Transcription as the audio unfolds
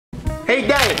Hey,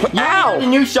 Daddy, you know the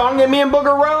new song that me and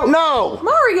Booger wrote? No!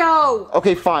 Mario!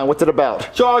 Okay, fine. What's it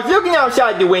about? So I was looking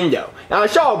outside the window, and I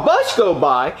saw a bus go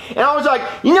by, and I was like,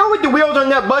 you know what the wheels on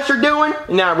that bus are doing?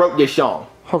 And then I wrote this song.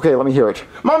 Okay, let me hear it.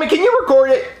 Mommy, can you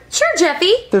record it? Sure,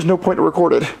 Jeffy. There's no point to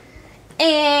record it.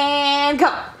 And go.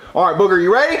 All right, Booger,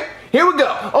 you ready? Here we go.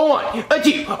 A 1, a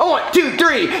 2, a 1, 2,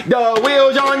 3. The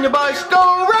wheels on the bus go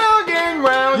round and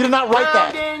round. You did not write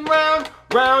that. Round and round,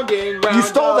 round and round. You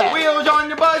stole that. The wheels on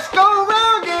the bus go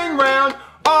round and round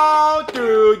all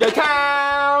through the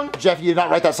town. Jeff, you did not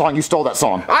write that song. You stole that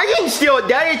song. I didn't steal it,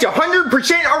 Daddy. It's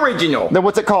 100% original. Then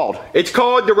what's it called? It's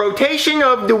called The Rotation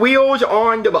of the Wheels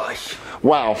on the Bus.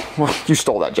 Wow. Well, you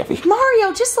stole that, Jeffy.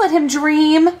 Mario, just let him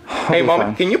dream. Hey, Mommy,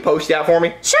 fine. can you post that for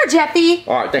me? Sure, Jeffy.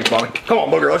 All right, thanks, Mommy. Come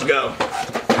on, Booger, let's go.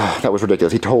 That was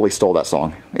ridiculous. He totally stole that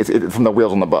song. It's from the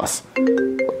Wheels on the Bus.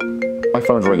 My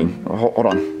phone's ringing. Hold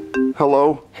on.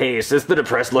 Hello? Hey, is this the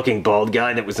depressed-looking bald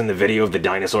guy that was in the video of the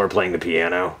dinosaur playing the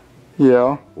piano?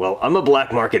 Yeah? Well, I'm a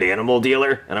black market animal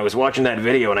dealer, and I was watching that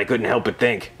video and I couldn't help but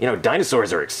think, you know,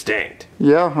 dinosaurs are extinct.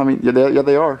 Yeah, I mean, yeah,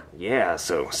 they are. Yeah,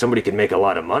 so somebody could make a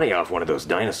lot of money off one of those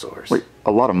dinosaurs. Wait,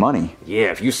 a lot of money?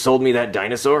 Yeah, if you sold me that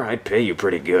dinosaur, I'd pay you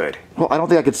pretty good. Well, I don't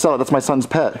think I could sell it. That's my son's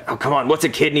pet. Oh, come on, what's a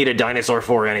kid need a dinosaur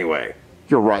for anyway?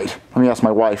 You're right. Let me ask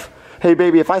my wife. Hey,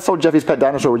 baby, if I sold Jeffy's pet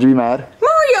dinosaur, would you be mad?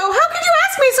 Mario, how could you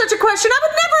ask me such a question? I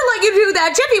would never let you do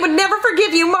that. Jeffy would never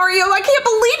forgive you, Mario. I can't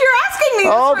believe you're asking me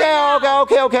this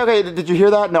Okay. Did you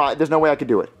hear that? No, there's no way I could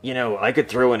do it. You know, I could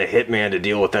throw in a hitman to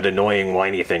deal with that annoying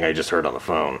whiny thing I just heard on the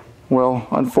phone. Well,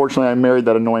 unfortunately, I married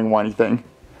that annoying whiny thing.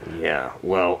 Yeah,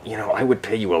 well, you know, I would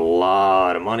pay you a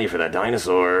lot of money for that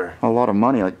dinosaur. A lot of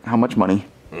money? Like, how much money?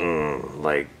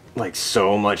 Like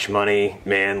so much money,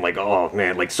 man, like, oh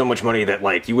man, like so much money that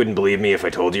like you wouldn't believe me if I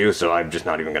told you, so I'm just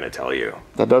not even gonna tell you.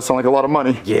 That does sound like a lot of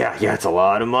money. Yeah, it's a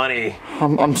lot of money.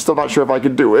 I'm still not sure if I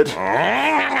could do it.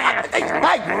 Hey,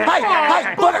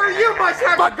 Booger, you must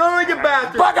have to go in the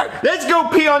bathroom. Booger! Let's go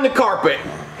pee on the carpet.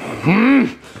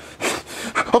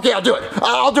 Okay, I'll do it.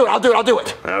 I'll do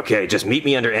it. Okay, just meet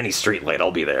me under any streetlight,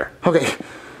 I'll be there. Okay.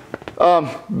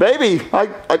 Baby, I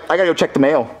gotta go check the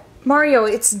mail. Mario,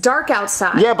 it's dark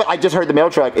outside. Yeah, but I just heard the mail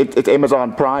truck. It's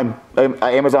Amazon Prime.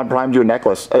 Amazon Prime do a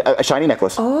necklace, a shiny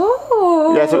necklace.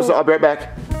 Oh. Yeah, so I'll be right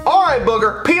back. All right,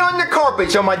 Booger, pee on the carpet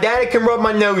so my daddy can rub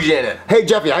my nose in it. Hey,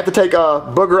 Jeffy, I have to take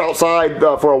Booger outside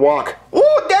for a walk.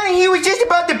 Oh, Daddy, he was just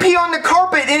about to pee on the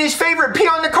carpet in his favorite pee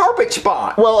on the carpet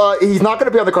spot. Well, he's not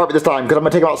going to pee on the carpet this time because I'm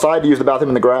going to take him outside to use the bathroom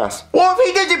in the grass. Well, if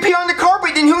he doesn't pee on the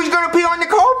carpet, then who's going to pee on the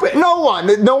carpet?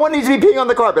 No one needs to be peeing on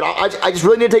the carpet. I just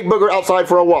really need to take Booger outside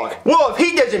for a walk. Well, if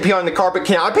he doesn't pee on the carpet,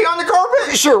 can I pee on the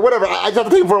carpet? Sure, whatever. I just have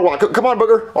to take him for a walk. Come on,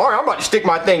 Booger. All right, I'm about to stick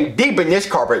my thing deep in this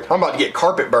carpet. I'm about to get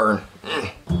carpet burn.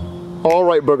 All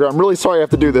right, Booger. I'm really sorry I have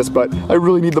to do this, but I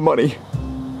really need the money.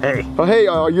 Hey. Hey,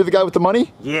 are you the guy with the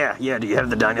money? Yeah, do you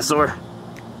have the dinosaur?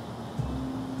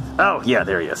 Oh, yeah,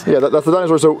 there he is. Yeah, that's the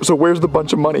dinosaur. So where's the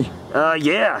bunch of money?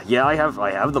 Yeah, I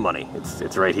have the money.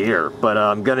 It's right here. But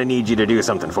I'm gonna need you to do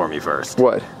something for me first.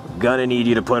 What? Gonna need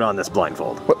you to put on this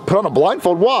blindfold. What, put on a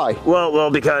blindfold? Why?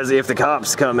 Well, because if the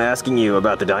cops come asking you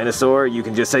about the dinosaur, you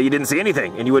can just say you didn't see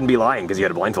anything, and you wouldn't be lying because you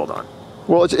had a blindfold on.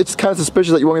 Well, it's kind of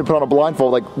suspicious that you want me to put on a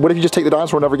blindfold. Like, what if you just take the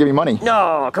dinosaur and never give me money?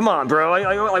 No, come on, bro.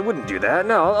 I wouldn't do that.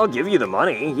 No, I'll give you the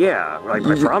money. Yeah, I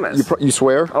promise. You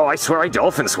swear? Oh, I swear. I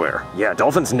dolphin swear. Yeah,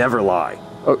 dolphins never lie.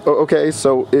 Okay,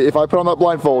 so if I put on that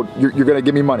blindfold, you're going to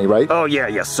give me money, right? Oh,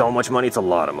 yeah, so much money. It's a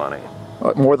lot of money.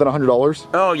 More than $100?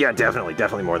 Oh, yeah,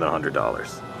 definitely more than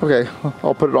 $100. Okay,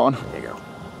 I'll put it on. There you go.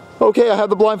 Okay, I have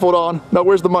the blindfold on. Now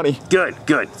where's the money? Good.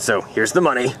 So here's the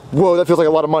money. Whoa, that feels like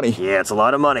a lot of money. Yeah, it's a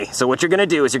lot of money. So what you're gonna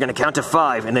do is you're gonna count to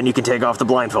 5, and then you can take off the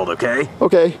blindfold, okay?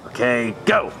 Okay. Okay,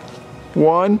 go.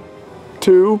 1,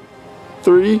 2,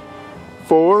 3,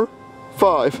 4,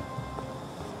 5.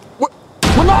 What?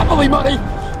 Monopoly money!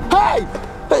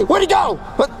 Hey, where'd he go?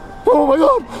 Oh my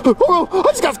god! Oh no!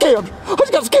 I just got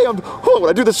scammed! Oh, when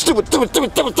I do this, stupid!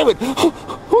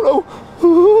 Oh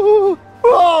no!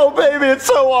 Oh, baby, it's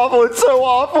so awful,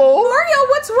 Mario,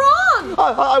 what's wrong?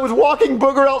 I was walking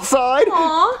Booger outside,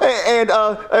 and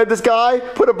this guy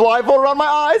put a blindfold around my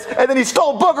eyes, and then he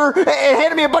stole Booger and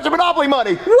handed me a bunch of Monopoly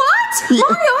money. What? Mario,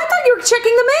 I thought you were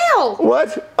checking the mail.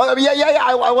 What?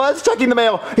 I was checking the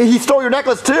mail. He stole your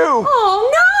necklace, too.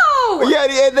 Oh, no!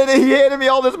 Yeah, and then he handed me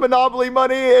all this Monopoly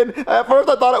money, and at first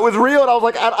I thought it was real, and I was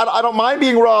like, I don't mind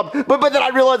being robbed, but then I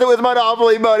realized it was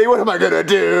Monopoly money. What am I gonna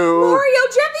do? Mario,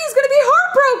 Jeffy's gonna be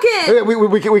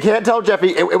heartbroken. We can't tell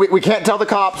Jeffy. We can't tell the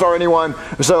cops or anyone.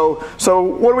 So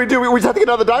what do? We just have to get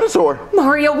another dinosaur.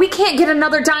 Mario, we can't get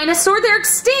another dinosaur. They're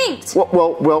extinct.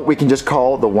 Well, we can just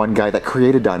call the one guy that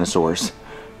created dinosaurs.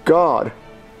 God.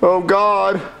 Oh,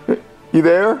 God. You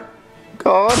there?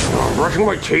 God? I'm brushing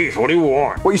my teeth. What do you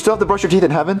want? Well, you still have to brush your teeth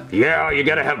in heaven? Yeah, you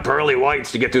gotta have pearly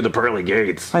whites to get through the pearly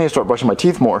gates. I need to start brushing my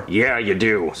teeth more. Yeah, you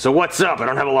do. So what's up? I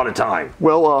don't have a lot of time.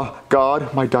 Well,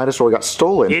 God, my dinosaur got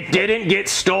stolen. It didn't get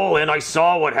stolen. I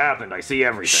saw what happened. I see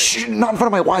everything. Shh, not in front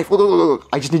of my wife. Look.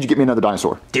 I just need you to get me another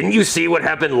dinosaur. Didn't you see what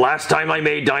happened last time I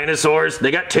made dinosaurs?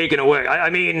 They got taken away. I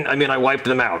mean, I wiped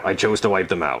them out. I chose to wipe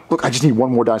them out. Look, I just need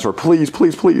one more dinosaur. Please,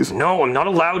 please, please. No, I'm not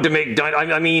allowed to make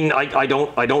I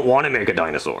don't want to make a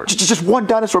dinosaur. Just one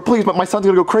dinosaur, please. But my son's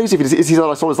gonna go crazy if he sees that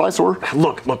I sold his dinosaur.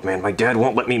 Look, man, my dad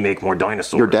won't let me make more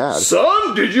dinosaurs. Your dad?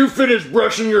 Son, did you finish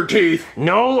brushing your teeth?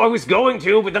 No, I was going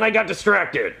to, but then I got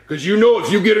distracted. Because you know if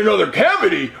you get another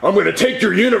cavity, I'm going to take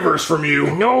your universe from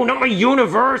you. No, not my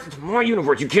universe. It's my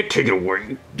universe. You can't take it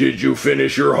away. Did you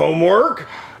finish your homework?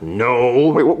 No.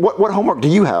 Wait, what homework do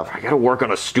you have? I gotta work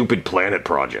on a stupid planet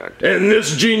project. And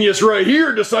this genius right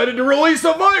here decided to release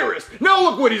a virus. Now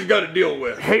look what he's got to deal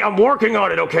with. Hey, I'm working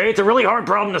on it, okay? It's a really hard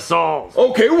problem to solve.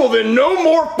 Okay, well then no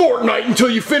more Fortnite until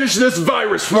you finish this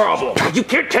virus problem. You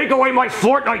can't take away my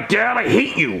Fortnite, Dad. I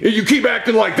hate you. If you keep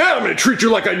acting like that, I'm going to treat you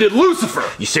like I did Lucifer.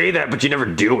 You say that, but you never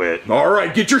do it. All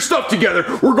right, get your stuff together.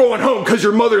 We're going home because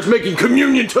your mother's making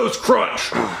communion toast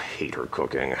crunch. I hate her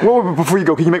cooking. Well, before you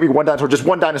go, can you make me one dinosaur? Just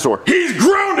one dinosaur. He's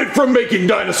grounded from making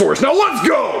dinosaurs. Now let's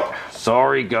go.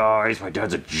 Sorry, guys. My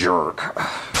dad's a jerk.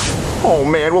 Oh,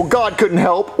 man. Well, God couldn't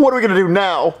help. What are we going to do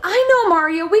now? I know,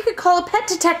 Mario. We could call a pet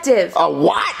detective. A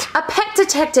what? A pet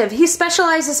detective. He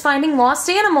specializes finding lost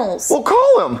animals. Well,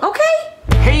 call him. Okay.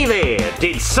 Hey there.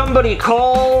 Did somebody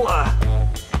call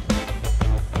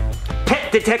pet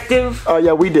detective?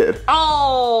 Yeah, we did.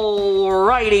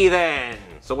 Alrighty then.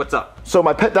 So what's up? So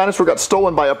my pet dinosaur got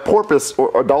stolen by a porpoise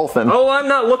or a dolphin. Oh, I'm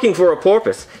not looking for a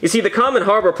porpoise. You see, the common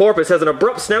harbor porpoise has an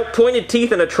abrupt snout, pointed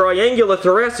teeth, and a triangular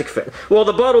thoracic fin, while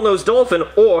the bottlenose dolphin,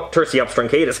 or Tursiops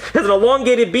truncatus, has an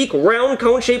elongated beak, round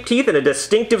cone-shaped teeth, and a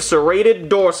distinctive serrated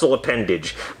dorsal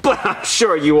appendage. But I'm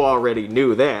sure you already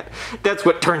knew that. That's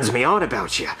what turns me on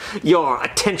about you. Your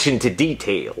attention to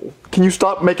detail. Can you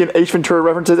stop making Ace Ventura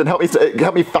references and help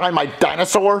me find my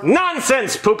dinosaur?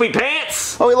 Nonsense, poopy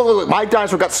pants! Oh, wait, look, my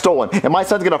dinosaur got stolen, and my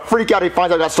son's gonna freak out if he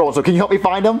finds out it got stolen, so can you help me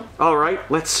find him? Alright,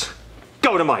 let's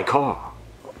go to my car.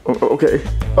 Okay.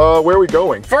 Where are we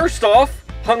going? First off,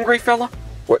 hungry fella?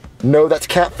 What? No, that's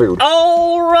cat food.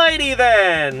 Alrighty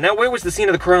then! Now, where was the scene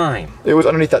of the crime? It was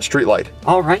underneath that streetlight.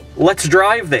 Alright, let's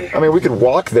drive there. I mean, we could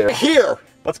walk there. Here!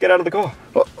 Let's get out of the car.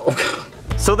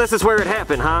 So this is where it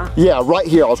happened, huh? Yeah, right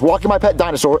here. I was walking my pet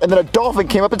dinosaur, and then a dolphin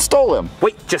came up and stole him.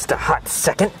 Wait just a hot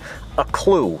second. A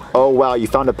clue. Oh, wow, you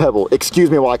found a pebble.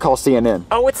 Excuse me while I call CNN.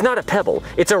 Oh, it's not a pebble.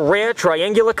 It's a rare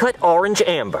triangular cut orange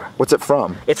amber. What's it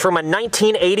from? It's from a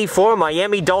 1984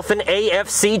 Miami Dolphin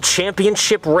AFC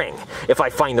Championship ring. If I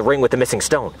find the ring with the missing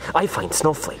stone, I find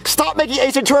snowflakes. Stop making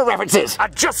Ace Ventura references! I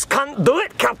just can't do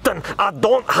it, Captain. I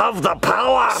don't have the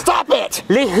power. Stop it!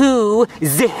 Le who,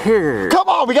 the her. Come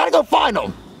on, we gotta go find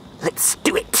him! Let's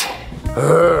do it.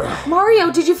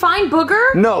 Mario, did you find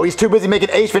Booger? No, he's too busy making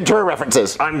Ace Ventura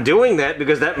references. I'm doing that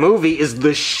because that movie is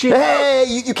the shit. Hey,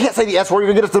 you can't say the S word, you're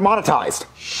gonna get us demonetized.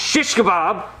 Shish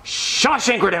kebab,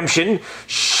 Shawshank Redemption,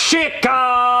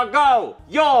 Chicago.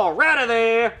 You're out of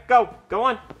there. Go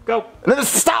on, go. No,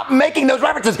 stop making those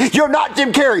references. You're not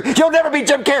Jim Carrey. You'll never be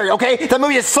Jim Carrey, okay? The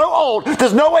movie is so old,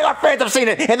 there's no way our fans have seen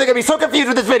it, and they're gonna be so confused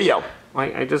with this video.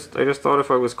 I just thought if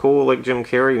I was cool like Jim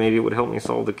Carrey, maybe it would help me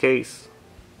solve the case.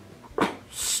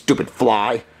 Stupid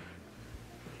fly.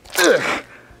 Ugh.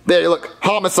 There, look,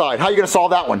 homicide. How are you gonna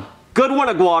solve that one? Good one,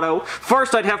 Aguado.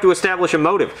 First, I'd have to establish a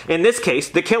motive. In this case,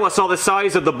 the killer saw the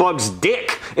size of the bug's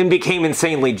dick and became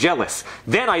insanely jealous.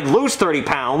 Then I'd lose 30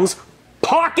 pounds,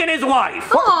 parking his wife.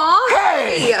 Aww.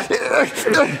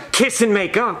 Hey! Kiss and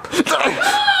make up. What's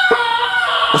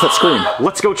that scream?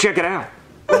 Let's go check it out.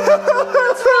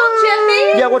 What's wrong,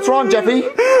 Jeffy? Yeah, what's wrong, Jeffy?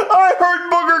 I heard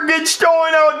Booger get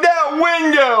stolen out that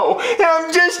window, and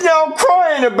I'm just now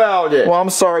crying about it. Well, I'm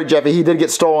sorry, Jeffy. He did get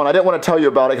stolen. I didn't want to tell you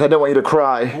about it because I didn't want you to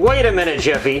cry. Wait a minute,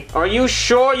 Jeffy. Are you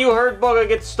sure you heard Booger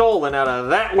get stolen out of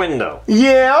that window?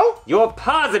 Yeah? You're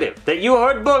positive that you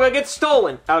heard Booger get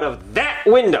stolen out of that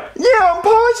window? Yeah, I'm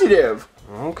positive.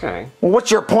 Okay. Well, what's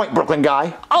your point, Brooklyn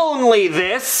guy? Only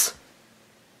this.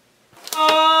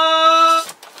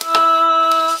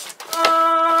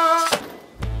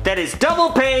 That is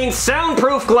double pane,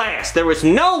 soundproof glass. There was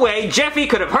no way Jeffy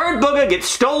could have heard Booger get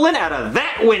stolen out of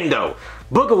that window.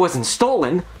 Booger wasn't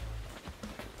stolen.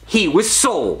 He was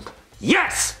sold.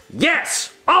 Yes!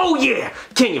 Yes! Oh yeah!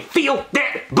 Can you feel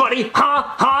that, buddy?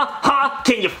 Ha ha ha!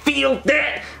 Can you feel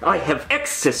that? I have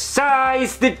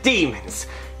exorcised the demons.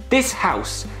 This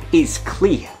house is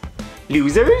clear.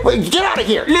 Loser? Wait, get out of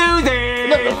here! Loser!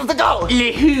 Let's go!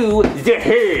 Who the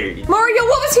herd? Mario,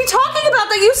 what was he talking about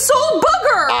that you sold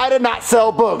Booger? I did not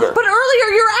sell Booger. But earlier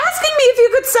you were asking me if you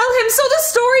could sell him so the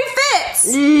story fits.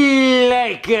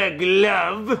 Like a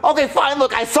glove. Okay, fine,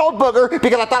 look, I sold Booger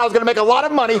because I thought I was gonna make a lot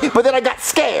of money, but then I got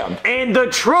scammed. And the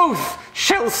truth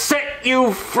shall set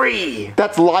you free.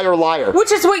 That's liar, liar.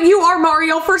 Which is what you are,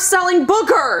 Mario, for selling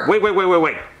Booger.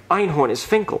 Wait. Einhorn is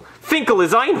Finkel. Finkel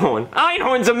is Einhorn.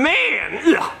 Einhorn's a man.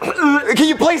 Can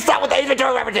you please stop with the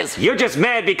inventory references? You're just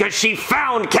mad because she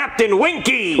found Captain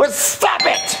Winky. Well, stop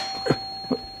it!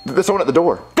 There's someone at the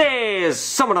door. There's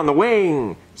someone on the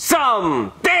wing.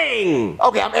 Something.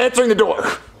 Okay, I'm answering the door.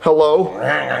 Hello?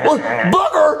 What?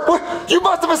 Booger? What? You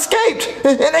must have escaped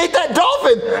and ate that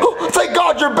dolphin. Oh, thank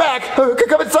God you're back.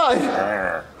 Come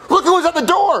inside. Look who was at the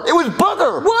door. It was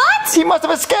Booger. What? He must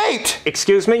have escaped.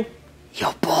 Excuse me?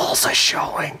 Your balls are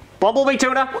showing. Bumblebee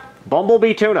tuna?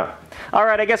 Bumblebee tuna. All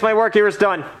right, I guess my work here is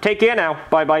done. Take care now.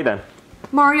 Bye-bye then.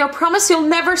 Mario, promise you'll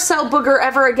never sell Booger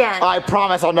ever again. I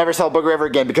promise I'll never sell Booger ever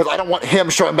again because I don't want him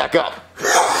showing back up.